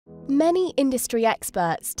Many industry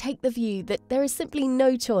experts take the view that there is simply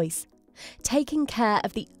no choice. Taking care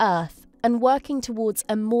of the Earth and working towards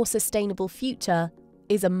a more sustainable future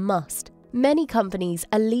is a must. Many companies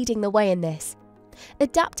are leading the way in this,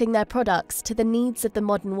 adapting their products to the needs of the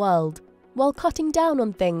modern world, while cutting down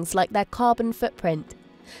on things like their carbon footprint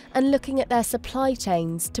and looking at their supply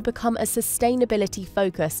chains to become as sustainability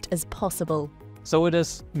focused as possible. So it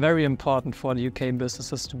is very important for the UK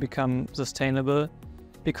businesses to become sustainable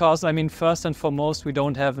because, first and foremost, we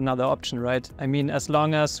don't have another option, right? As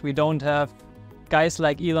long as we don't have guys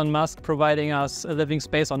like Elon Musk providing us a living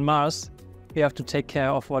space on Mars, we have to take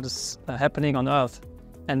care of what is happening on Earth.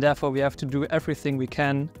 And therefore, we have to do everything we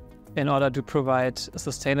can in order to provide a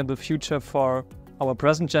sustainable future for our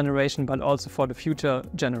present generation, but also for the future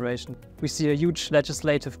generation. We see a huge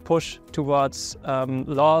legislative push towards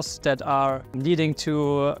laws that are leading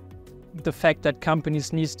to the fact that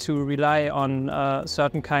companies need to rely on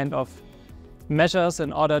certain kind of measures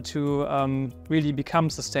in order to really become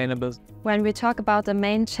sustainable. When we talk about the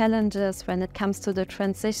main challenges when it comes to the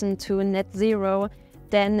transition to net zero,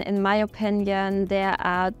 then in my opinion, there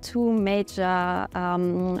are two major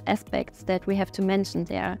aspects that we have to mention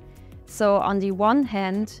there. So on the one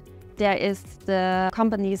hand, there is the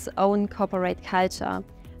company's own corporate culture,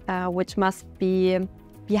 which must be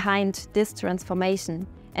behind this transformation.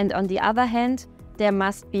 And on the other hand, there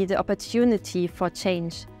must be the opportunity for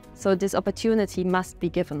change. So this opportunity must be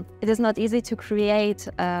given. It is not easy to create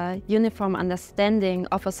a uniform understanding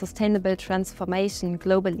of a sustainable transformation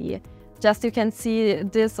globally. Just you can see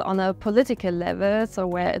this on a political level, so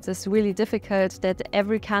where it is really difficult that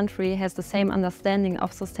every country has the same understanding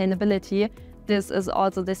of sustainability. This is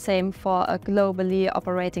also the same for a globally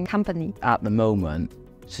operating company. At the moment,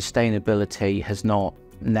 sustainability has not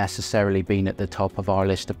necessarily been at the top of our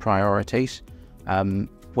list of priorities,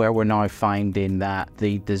 where we're now finding that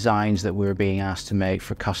the designs that we're being asked to make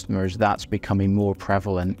for customers, that's becoming more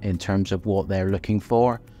prevalent in terms of what they're looking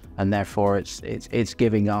for. And therefore it's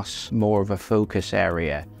giving us more of a focus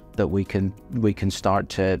area that we can start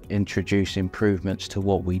to introduce improvements to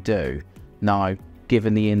what we do. Now,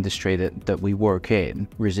 given the industry that we work in,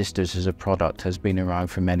 resistors as a product has been around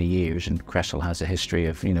for many years, and Cresol has a history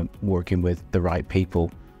of working with the right people,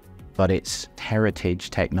 but it's heritage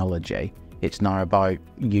technology. It's now about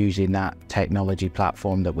using that technology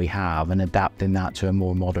platform that we have and adapting that to a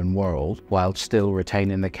more modern world while still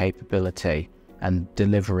retaining the capability and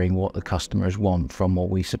delivering what the customers want from what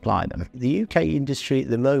we supply them. The UK industry at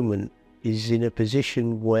the moment is in a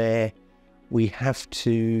position where we have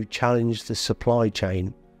to challenge the supply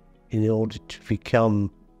chain in order to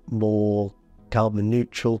become more carbon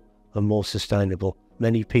neutral and more sustainable.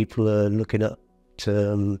 Many people are looking at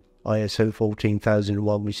ISO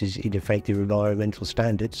 14001, which is in effect the environmental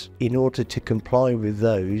standards. In order to comply with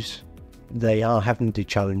those, they are having to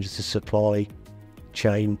challenge the supply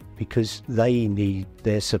chain because they need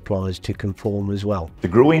their suppliers to conform as well. The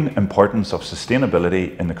growing importance of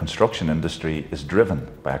sustainability in the construction industry is driven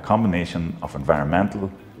by a combination of environmental,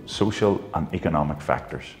 social and economic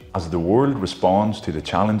factors. As the world responds to the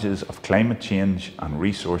challenges of climate change and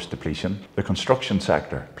resource depletion, the construction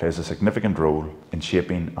sector plays a significant role in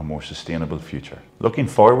shaping a more sustainable future. Looking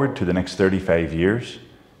forward to the next 35 years,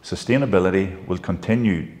 sustainability will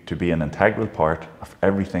continue to be an integral part of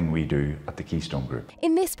everything we do at the Keystone Group.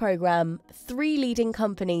 In this programme, 3 leading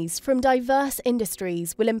companies from diverse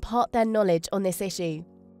industries will impart their knowledge on this issue.